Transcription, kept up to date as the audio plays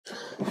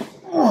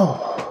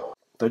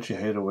don't you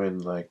hate it when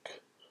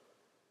like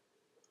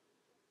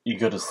you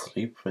go to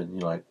sleep and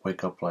you like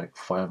wake up like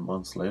 5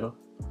 months later?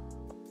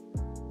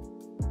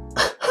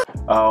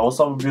 What's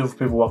up, beautiful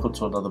people? Welcome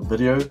to another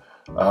video.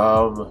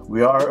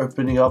 We are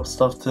opening up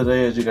stuff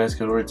today, as you guys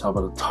can already tell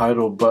by the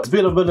title, but it's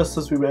been a minute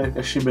since we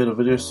actually made a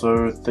video,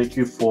 so thank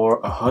you for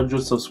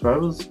 100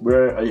 subscribers.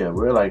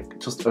 We're like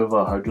just over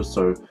 100,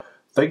 so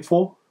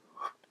thankful.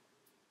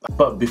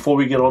 But before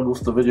we get on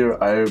with the video,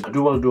 I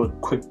do want to do a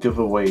quick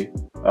giveaway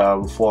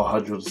for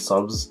 100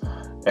 subs,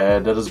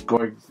 and that is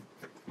going...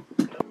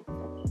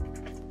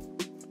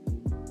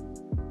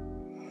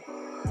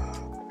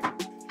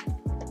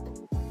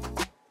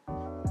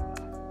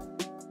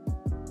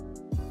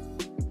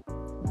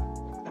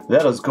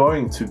 That is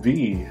going to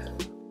be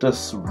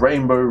this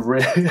Rainbow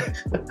Rare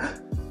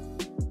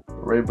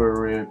Rainbow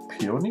Rare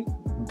Peony.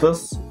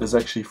 This is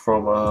actually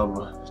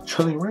from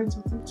Chilling Reigns,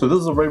 I think. So this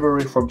is a Rainbow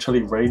Rare from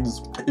Chilling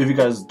Reigns. If you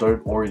guys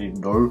don't already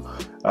know,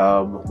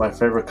 my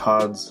favorite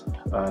cards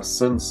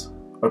since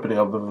opening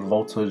up Vivid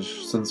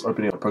Voltage, since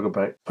opening up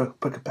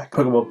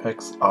Pokemon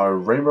packs are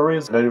Rainbow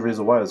Rares. The only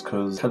reason why is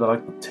because I kind of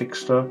like the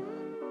texture,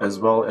 as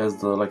well as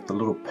the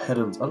little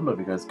patterns. I don't know if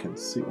you guys can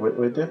see.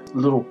 Wait there.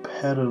 Little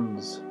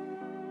patterns.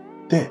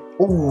 There,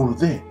 oh,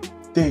 there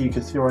you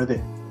can see right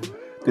there.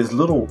 There's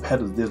little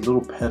patterns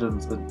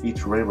in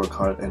each rainbow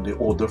card, and they're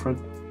all different,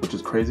 which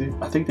is crazy.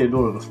 I think they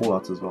do it in the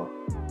Fallouts as well,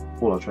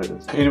 Fallout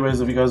traders. Anyways,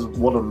 if you guys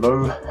want to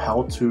know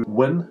how to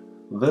win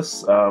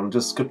this,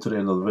 just skip to the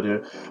end of the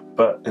video.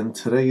 But in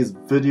today's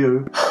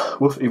video,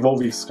 with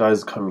Evolving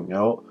Skies coming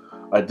out,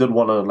 I did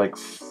want to like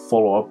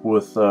follow up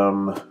with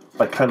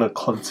like kind of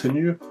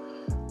continue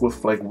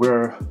with like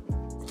where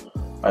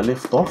I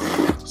left off.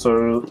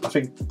 So I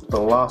think the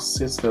last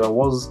sets that I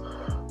was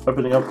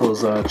opening up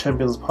was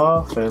Champion's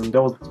Path, and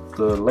that was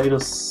the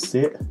latest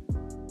set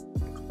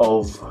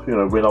of, you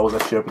know, when I was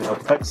actually opening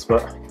up packs.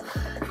 But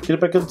get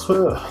back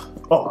into it.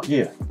 Oh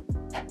yeah,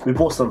 we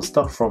bought some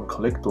stuff from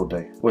Collector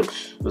Day,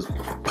 which is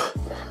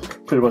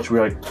pretty much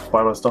where I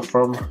buy my stuff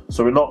from.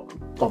 So we're not,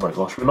 oh my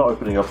gosh, we're not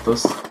opening up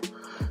this.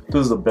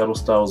 This is the Battle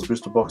Styles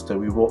booster box that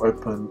we will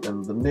open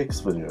in the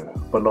next video,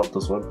 but not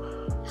this one.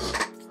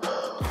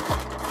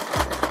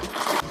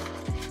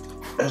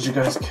 As you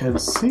guys can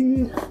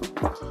see,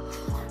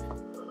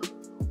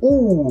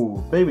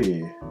 oh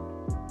baby,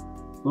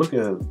 look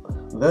at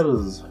that.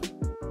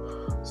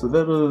 So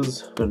that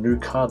is the new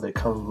card that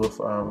comes with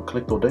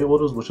Collector Day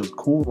orders, which is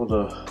cool. I'm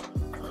gonna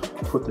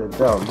put that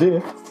down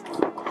there,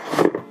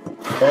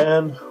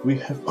 and we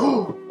have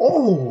oh,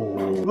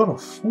 we got a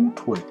full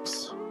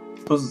Twix.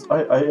 Because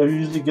I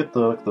usually get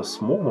the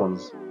small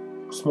ones,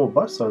 small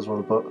bite-sized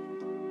ones, but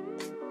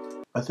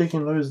I think he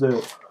knows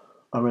that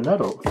I'm an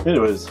adult.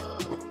 Anyways,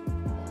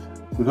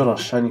 we got our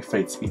Shiny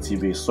Fates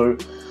ETB. So,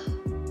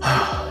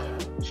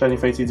 Shiny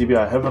Fates ETB,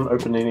 I haven't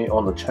opened any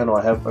on the channel.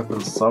 I have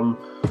opened some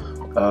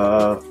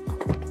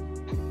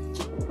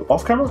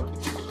off camera.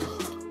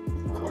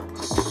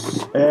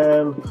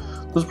 And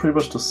this is pretty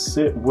much the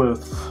set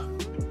with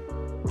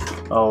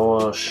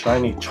our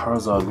Shiny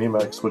Charizard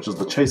VMAX, which is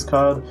the chase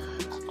card,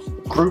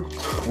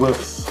 grouped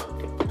with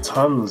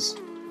tons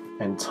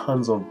and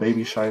tons of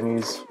baby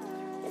shinies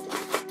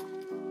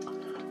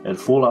and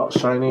Fallout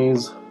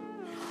shinies.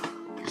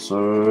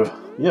 So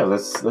yeah,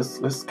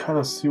 let's kind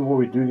of see what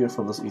we do get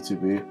from this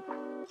ETB.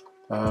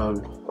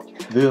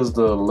 There's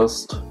the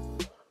list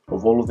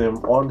of all of them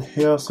on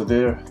here. So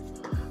there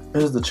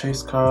is the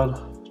chase card,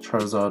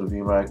 Charizard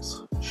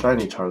VMAX,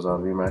 Shiny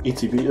Charizard VMAX,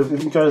 ETB.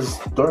 If you guys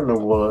don't know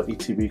what an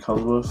ETB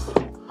comes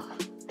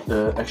with,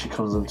 it actually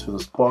comes into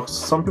this box.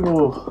 Some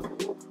people,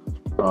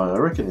 I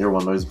reckon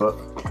everyone knows, but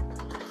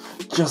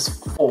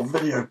just for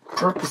video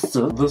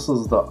purposes, this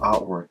is the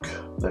artwork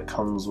that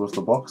comes with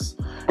the box.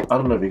 I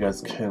don't know if you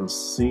guys can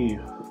see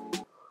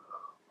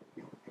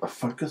a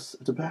focus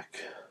at the back.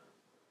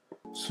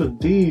 So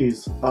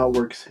these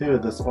artworks here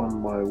that's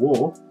on my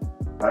wall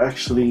are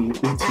actually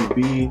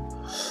ETB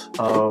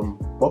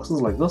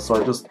boxes like this,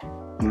 so I just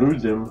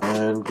glued them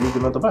and glued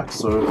them at the back.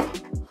 So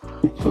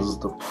this is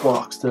the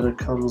box that it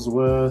comes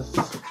with.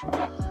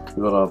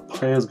 We got a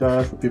player's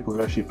guide for people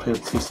who actually played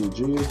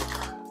TCG,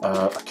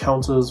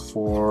 counters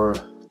for,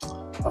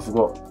 I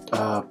forgot,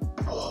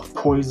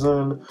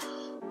 poison,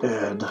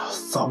 and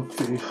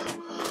something,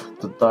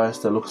 the dice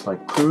that looks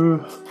like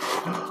poo.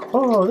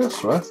 Oh,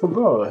 that's right, I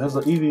forgot. It has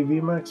the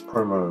EV Max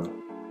promo.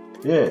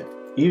 Yeah,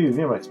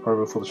 EV Max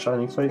promo for the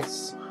Shining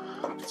Fates.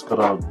 It's got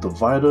our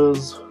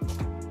dividers.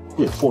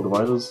 Yeah, 4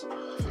 dividers.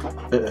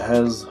 It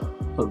has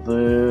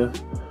the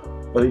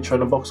Elite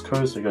Trainer box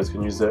code, so you guys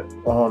can use that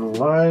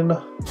online.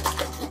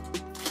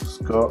 It's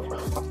got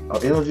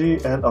our energy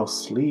and our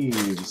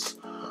sleeves.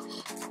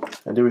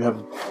 And then we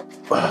have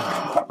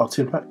our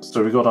 10 packs.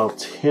 So we got our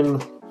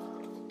 10.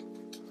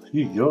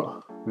 We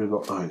got,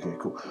 oh, okay,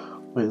 cool.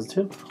 Wait, is it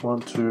 10? 1,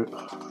 2,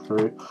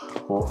 3,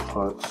 4,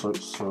 5,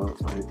 6, 7,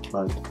 8,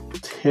 9,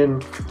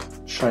 10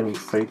 Shiny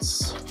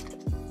Fates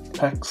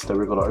packs that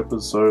we're gonna open.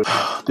 So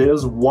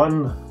there's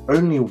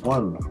only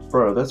one,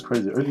 bro, that's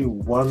crazy. Only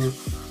one,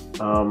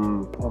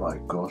 oh my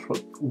gosh,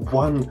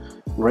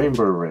 one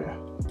Rainbow Rare.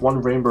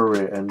 one rainbow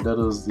rare, and that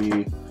is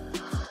the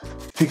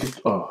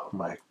Pikachu. Oh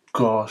my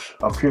gosh,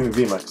 I'm Premium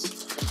VMAX.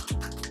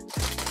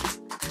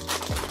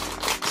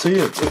 So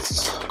yeah,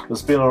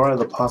 it's been alright.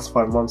 The past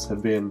 5 months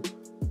have been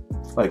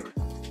like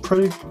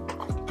pretty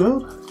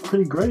good,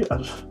 pretty great. I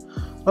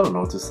don't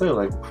know what to say.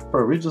 Like,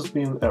 bro, we've just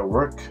been at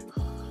work,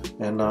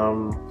 and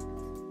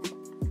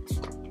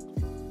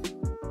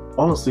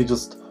honestly,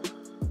 just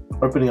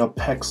opening up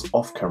packs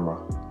off camera.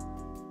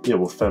 Yeah,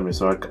 with family.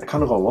 So I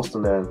kind of got lost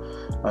in there,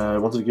 and I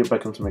wanted to get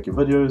back into making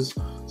videos.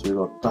 So we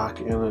got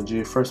Dark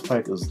Energy. First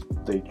pack is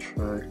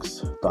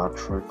Datrix,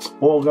 Dartrix,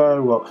 Ball Guy.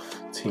 We got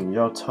Team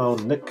Yaotao,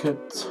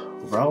 Nickit,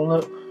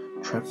 Rowlet,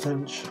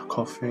 Trapinch,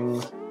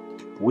 Coughing,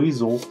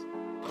 Weasel.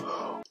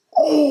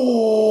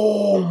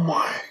 Oh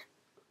my!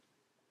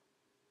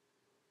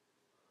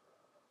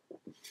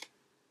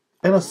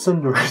 And a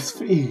Cinderace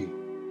V.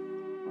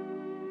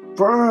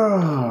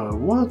 Bruh,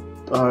 what?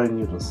 I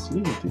need to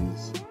sleeve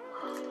these.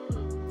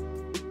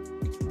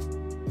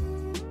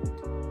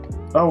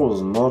 I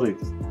was not.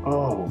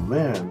 Oh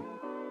man.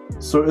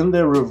 So in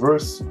their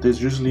reverse,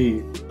 there's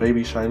usually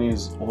baby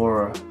shinies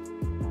or.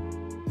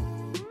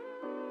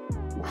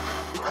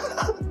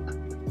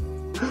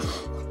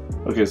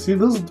 Okay, see,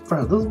 this is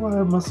why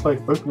I must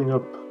like opening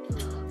up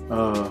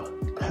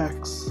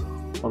packs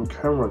on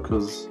camera,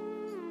 because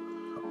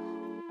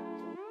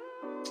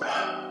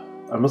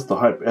I missed the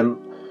hype. And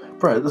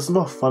bruh, this is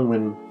not fun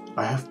when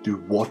I have to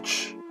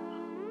watch.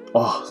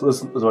 Oh, so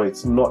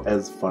it's not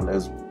as fun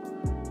as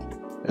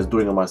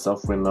doing it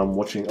myself when I'm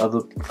watching other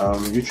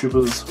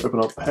YouTubers open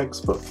up packs.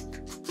 But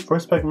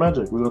first pack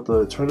magic, we got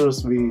the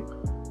Eternatus V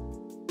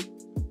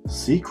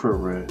Secret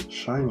Rare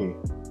Shiny.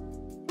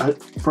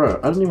 Bro,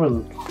 I didn't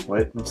even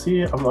wait and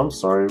see. I'm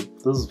sorry.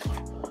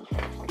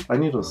 I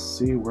need to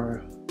see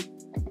where.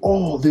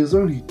 Oh, there's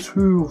only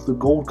 2 of the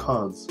gold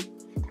cards.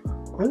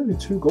 Only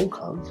 2 gold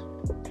cards.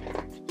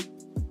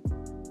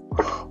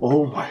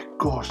 Oh my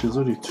gosh, there's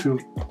only 2.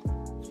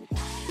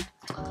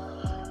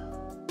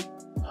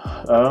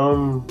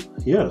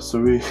 Yeah, so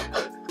we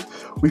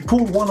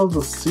pulled one of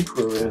the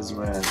secret rares,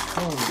 man.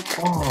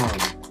 Come on.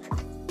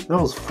 That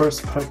was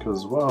first pack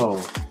as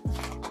well.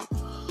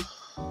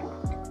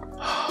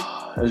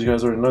 As you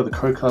guys already know, the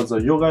code cards are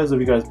your guys. If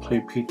you guys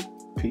play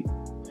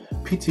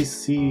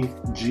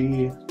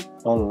PTCG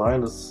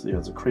online, it's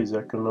a crazy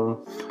acronym.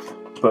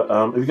 But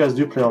if you guys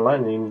do play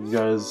online and you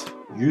guys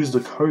use the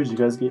codes, you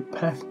guys get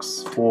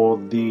packs for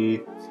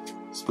the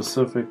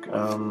specific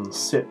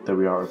set that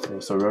we are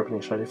opening. So we're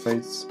opening Shiny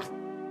Fates.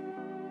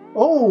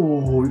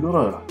 Oh, we got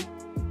a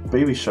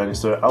baby shiny,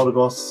 so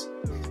Eldegoss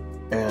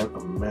and a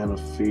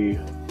Manaphy.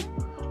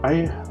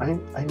 I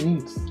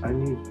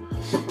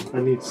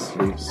need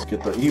sleeves.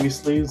 Get the Eevee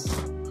sleeves,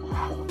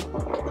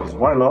 because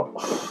why not?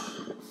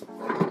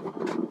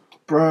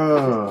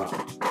 Bruh,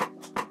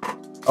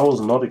 I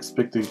was not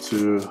expecting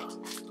to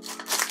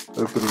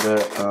open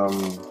that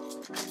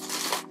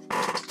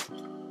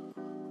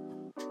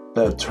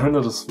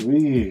Eternatus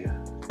V.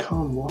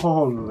 Come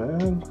on,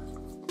 man.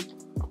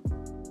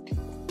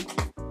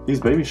 These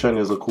baby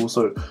shinies are cool.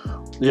 So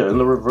yeah, in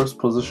the reverse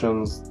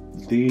positions,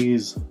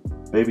 these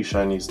baby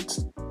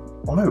shinies.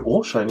 Oh no,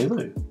 all shiny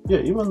though. Yeah,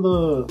 even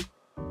the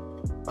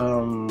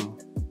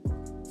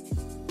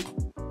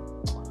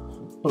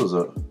what is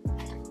it?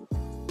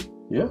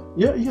 Yeah,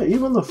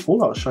 even the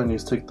Fallout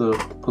shinies take the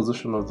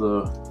position of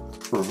the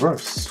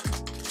reverse.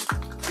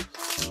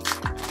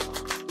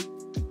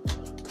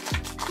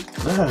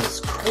 That's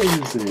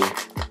crazy.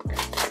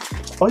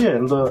 Oh yeah,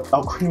 and the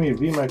Alcremie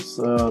VMAX,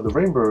 the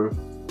Rainbow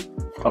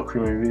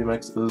Alcremie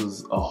VMAX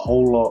is a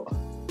whole lot.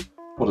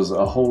 What is it?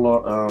 A whole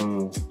lot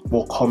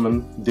more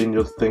common than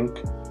you'd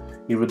think,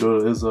 even though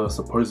it is a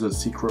supposed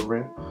secret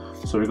rare.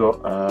 So we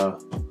got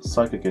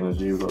Psychic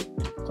Energy, we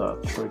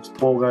got Trix,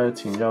 Ball Guy,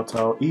 Team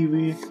Yaotao,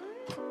 Eevee.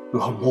 We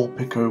got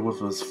Morpeko with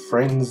his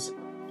friends,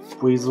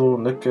 Weasel,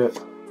 Nickit,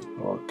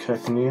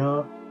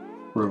 Cacnea,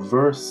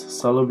 Reverse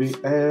Celebi,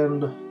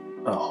 and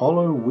a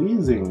Holo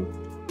Weezing.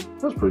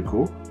 That's pretty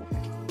cool.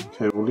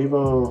 Okay, we'll leave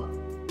our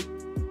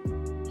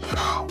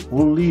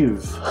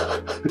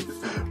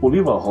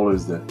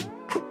holos there.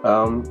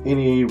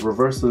 Any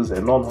reverses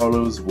and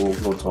non-holos will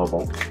go to our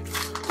bulk.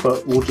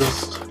 But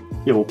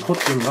we'll put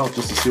them out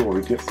just to see what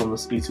we get from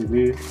this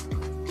ETB.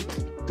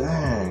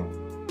 Dang.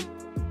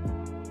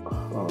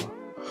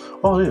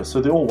 Oh yeah, so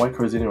they're all white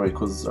codes anyway,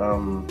 because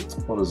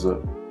what is it?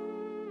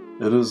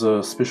 It is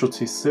a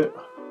specialty set.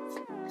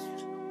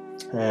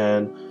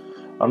 And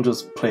I'm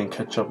just playing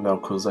catch up now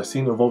because I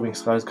seen Evolving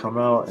Skies come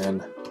out,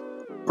 and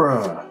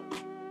bruh,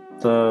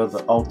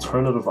 the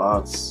alternative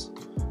arts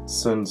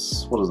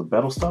since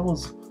Battle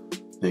Styles,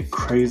 they're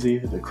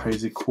crazy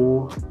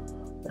cool.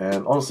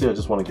 And honestly, I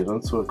just want to get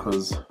into it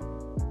because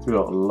we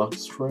got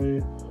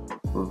Luxray,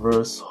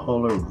 Reverse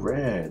Holo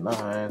Rare,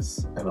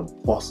 nice, and a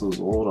Boss's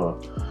Order.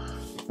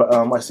 But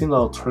I seen the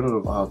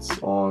alternative arts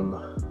on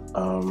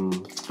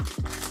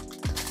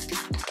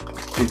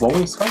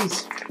Evolving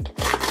Skies.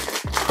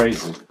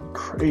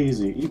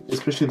 Crazy,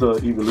 especially the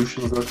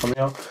evolutions that are coming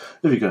out.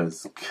 If you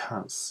guys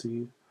can't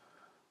see,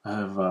 I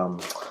have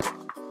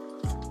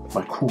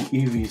my cool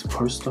EVs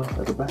poster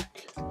at the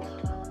back.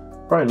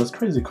 Right, and it's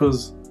crazy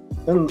because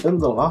in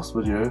the last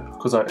video,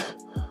 because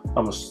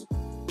I'm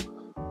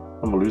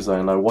a loser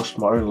and I watched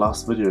my own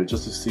last video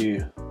just to see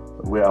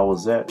where I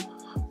was at,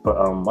 but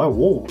my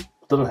wall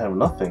didn't have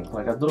nothing.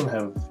 Like, I didn't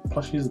have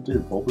plushies, it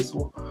did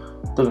Bulbasaur,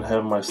 didn't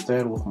have my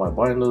stand with my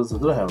binders, it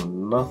didn't have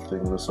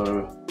nothing.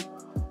 So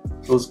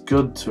it was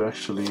good to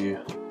actually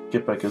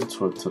get back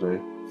into it today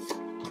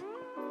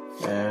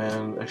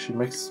and actually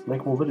make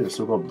more videos.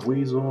 So we've got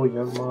Weasel,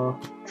 Yanma,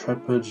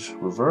 Trapage,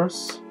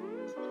 Reverse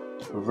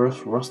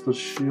Rusted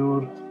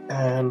Shield,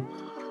 and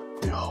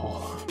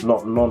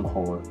not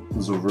non-hollow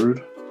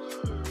Zarude.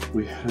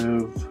 We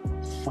have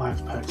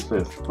 5 packs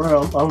left.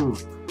 Bro,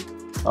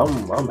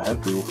 I'm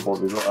happy with what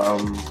we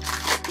got.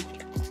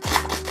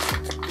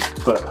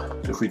 But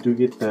if we do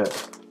get that,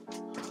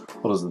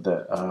 what is it,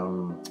 that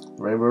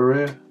Rainbow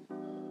Rare,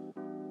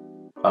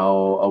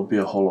 I'll be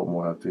a whole lot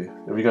more happy.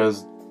 If you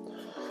guys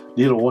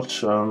need to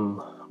watch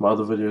my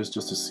other videos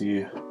just to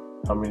see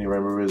how many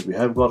Rainbow Rares we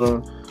have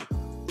gotten,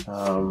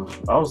 I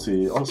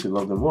honestly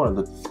love them more.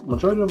 The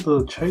majority of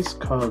the chase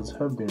cards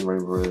have been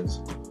Rainbow Rares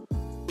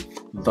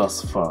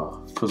thus far.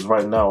 Because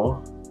right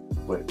now,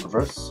 wait,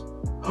 reverse.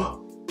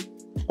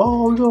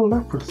 Oh, we got a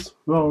Lapras.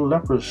 We got a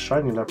Lapras,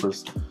 shiny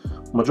Lapras.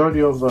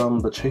 Majority of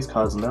the chase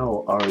cards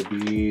now are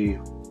the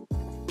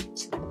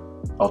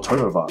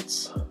alternative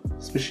arts,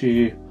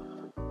 especially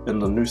in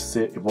the new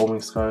set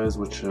Evolving Skies,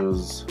 which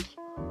is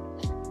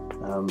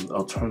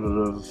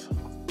alternative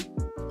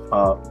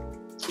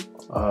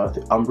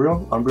the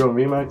Umbreon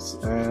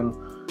VMAX, and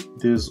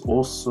there's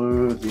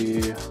also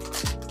the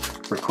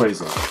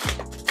Rayquaza.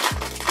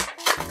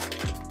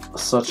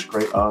 Such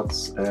great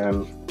arts,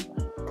 and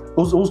it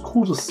was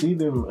cool to see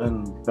them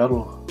in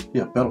battle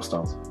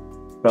styles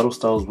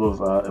with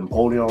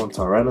Empoleon and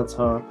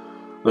Tyranitar.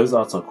 Those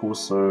arts are cool.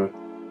 So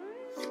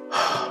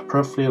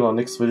preferably in our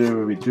next video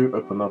where we do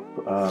open up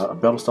a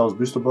battle styles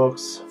booster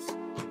box,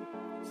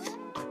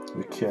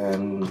 we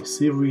can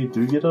see if we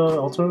do get an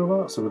alternative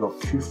art. So we got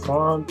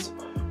Q-Font,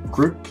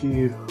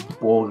 Grookey,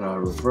 Borga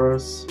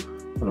Reverse,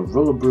 and a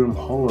Rillaboom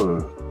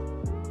Hollow.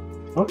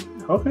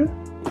 Okay.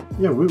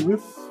 Yeah,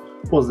 we've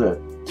what was that?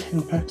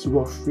 10 packs. We've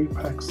got 3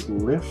 packs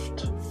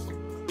left.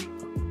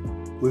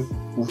 We've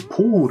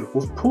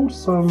pulled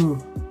some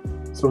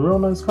real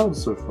nice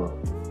cards so far.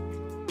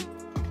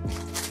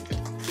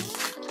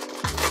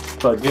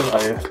 But again,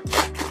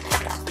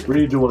 I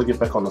really do want to get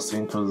back on the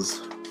scene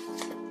because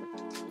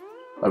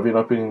I've been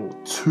opening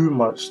too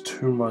much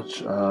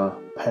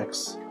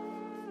packs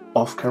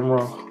off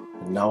camera,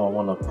 and now I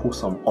want to pull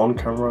some on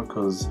camera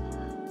because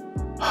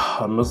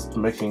I missed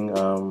making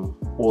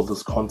all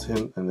this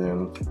content and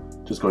then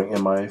just going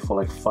MIA for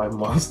like 5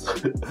 months. So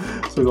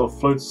we got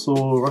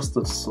Floatsaur,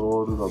 Rusted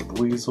Sword, we got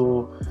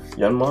Weasel,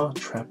 Yanma,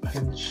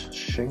 Trapinch,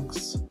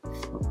 Shinx,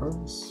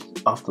 Reverse.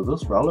 After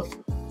this, Rowlet,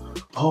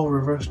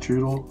 Reverse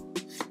Doodle,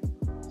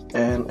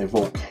 and a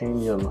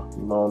Volcanion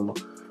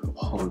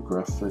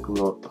non-holographic. We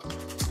got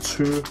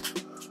two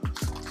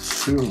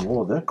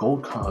more. That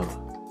gold card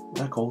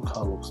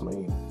looks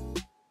mean.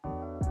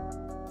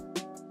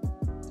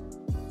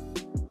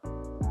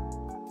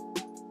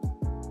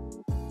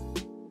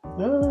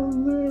 Yeah,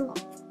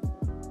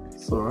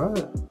 it's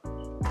alright.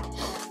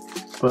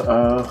 But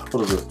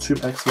what is it? 2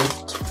 packs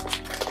left.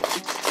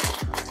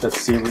 Let's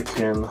see if we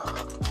can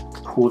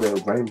pull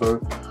that rainbow.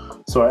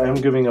 So I am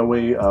giving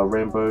away a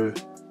rainbow.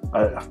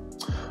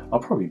 I'll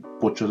probably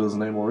butcher his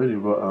name already,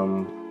 but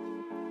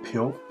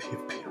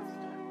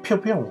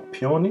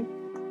Peony.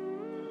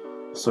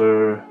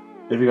 So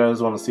if you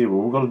guys want to see it,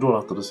 we're gonna do it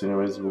after this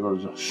anyways. We're gonna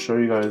just show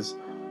you guys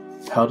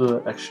how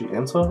to actually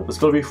enter. It's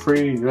gonna be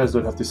free. You guys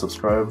don't have to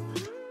subscribe,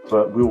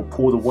 but we will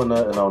pull the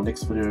winner in our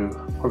next video,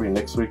 probably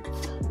next week.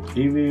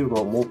 Eevee, we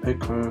got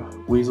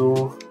Morpeko,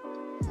 Weasel,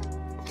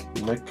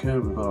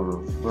 Naked, we got a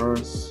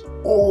Reverse.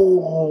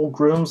 Oh,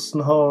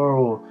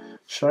 Grimmsnarl!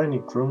 Shiny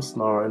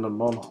Grimmsnarl and a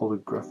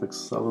non-holographic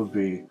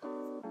Celebi.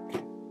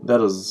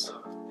 That is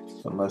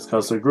a nice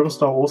card. So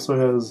Grimmsnarl also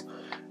has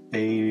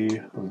a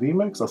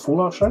VMAX, a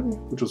full art shiny,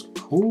 which is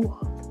cool.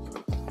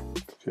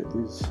 Okay,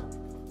 these.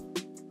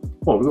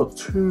 Oh, we got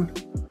two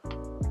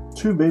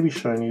baby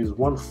shinies,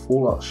 1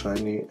 full art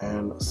shiny,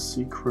 and a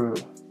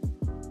secret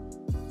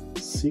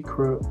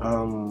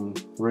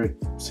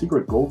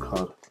gold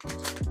card,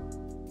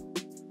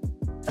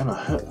 and a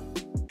hit.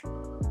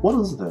 What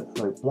is that?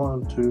 Like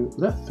 1, 2, is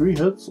that 3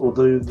 hits? Or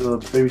the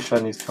baby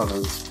shinies count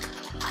as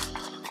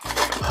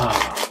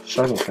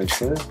shiny face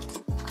there?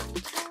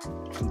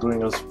 I'm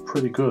doing us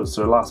pretty good.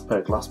 So last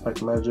pack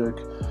magic.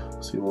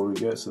 See what we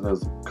get. So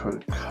there's a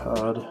coded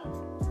card.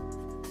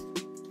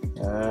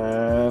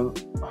 And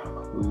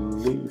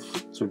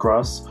leaf. So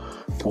grass,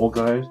 ball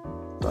guide,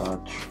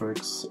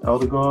 tricks,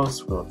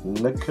 Eldegoss, we got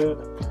Naked,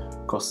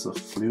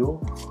 Gossifleur,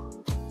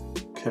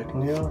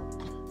 Cacnea,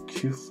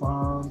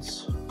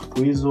 Q-Font,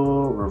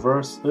 Weasel,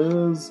 Reverse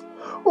is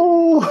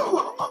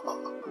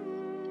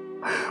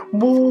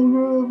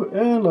Morgrem,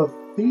 and a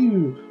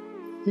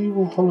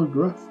Thievul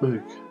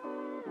holographic.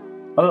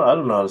 I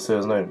don't know how to say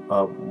his name.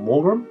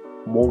 Morgrem?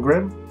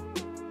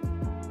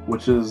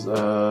 which is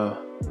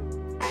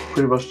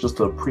pretty much just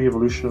a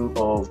pre-evolution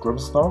of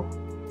Grimmsnarl.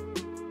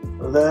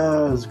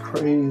 That's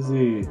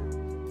crazy.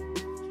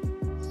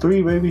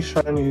 3 baby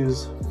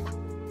shinies.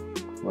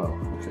 Well,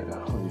 okay,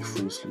 only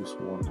 3 sleeves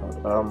for 1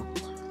 card.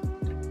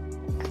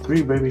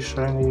 3 baby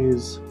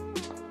shinies.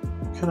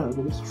 Can I look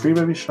at this? 3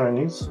 baby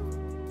shinies.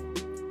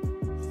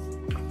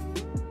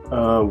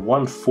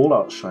 1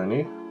 Fallout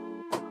shiny.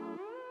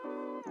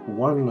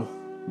 1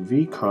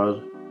 V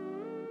card.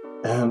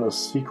 And a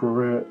secret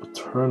rare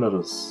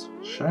Eternatus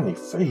shiny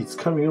Fates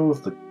coming in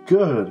with the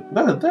good.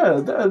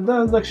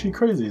 That's actually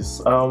crazy.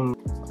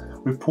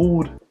 We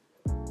pulled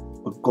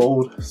a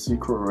gold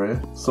secret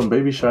rare, some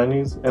baby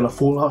shinies, and a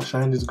Fallout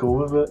shiny to go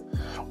with it.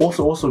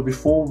 Also,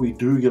 before we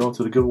do get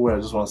onto the giveaway, I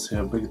just want to say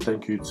a big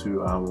thank you to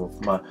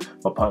my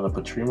partner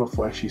Patrima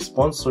for actually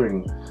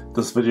sponsoring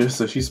this video.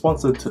 So she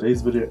sponsored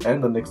today's video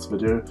and the next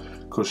video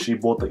because she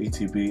bought the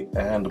ETB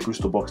and the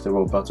booster box that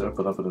we're about to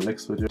open up in the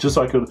next video, just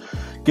so I could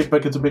get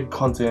back into big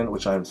content,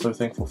 which I am so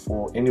thankful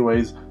for.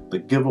 Anyways, the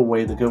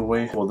giveaway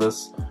for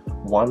this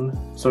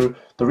one. So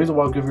the reason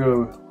why I'll give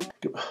you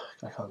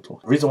I can't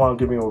talk. The reason why I'm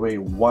giving away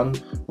 1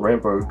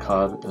 rainbow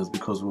card is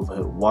because we've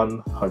hit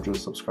 100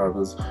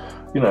 subscribers.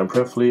 You know, and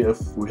preferably if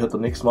we hit the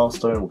next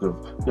milestone, we'll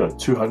give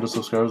 200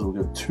 subscribers, we'll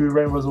give 2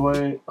 rainbows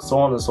away, so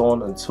on and so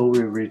on until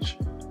we reach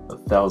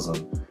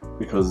 1,000.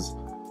 Because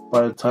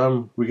by the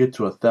time we get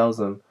to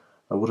 1,000,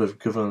 I would have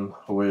given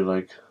away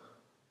like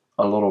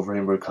a lot of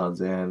rainbow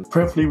cards, and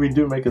preferably we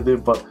do make it there.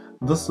 But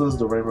this is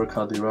the rainbow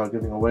card that we are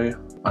giving away.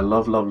 I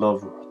love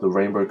the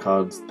rainbow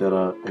cards that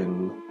are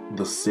in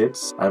the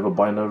sets. I have a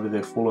binder over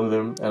there full of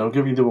them, and I'm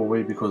giving them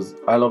away because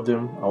I love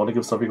them. I want to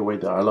give something away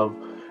that I love,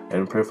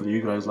 and preferably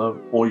you guys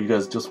love, or you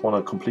guys just want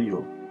to complete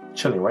your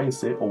Chilling Rain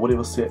set or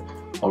whatever set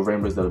of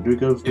rainbows that I do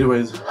give.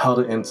 Anyways, how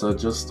to enter,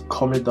 just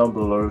comment down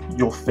below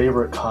your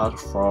favorite card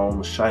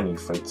from Shiny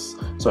Fates.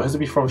 So it has to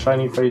be from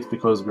Shiny Fates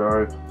because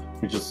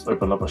we just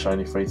opened up a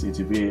Shiny Fates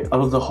ETB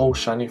out of the whole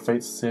Shiny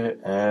Fates set,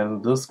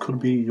 and this could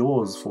be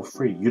yours for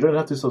free. You don't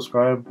have to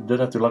subscribe, you don't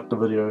have to like the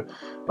video,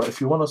 but if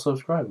you want to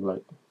subscribe,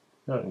 like,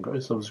 go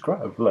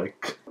subscribe,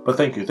 like. But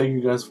thank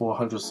you guys for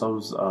 100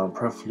 subs.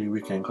 Preferably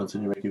we can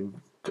continue making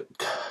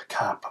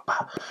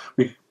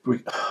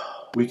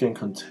we can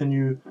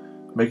continue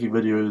making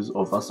videos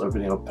of us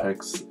opening up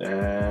packs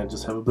and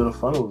just have a bit of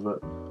fun with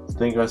it. So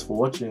thank you guys for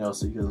watching. I'll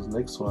see you guys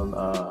next one.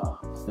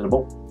 In a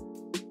ball.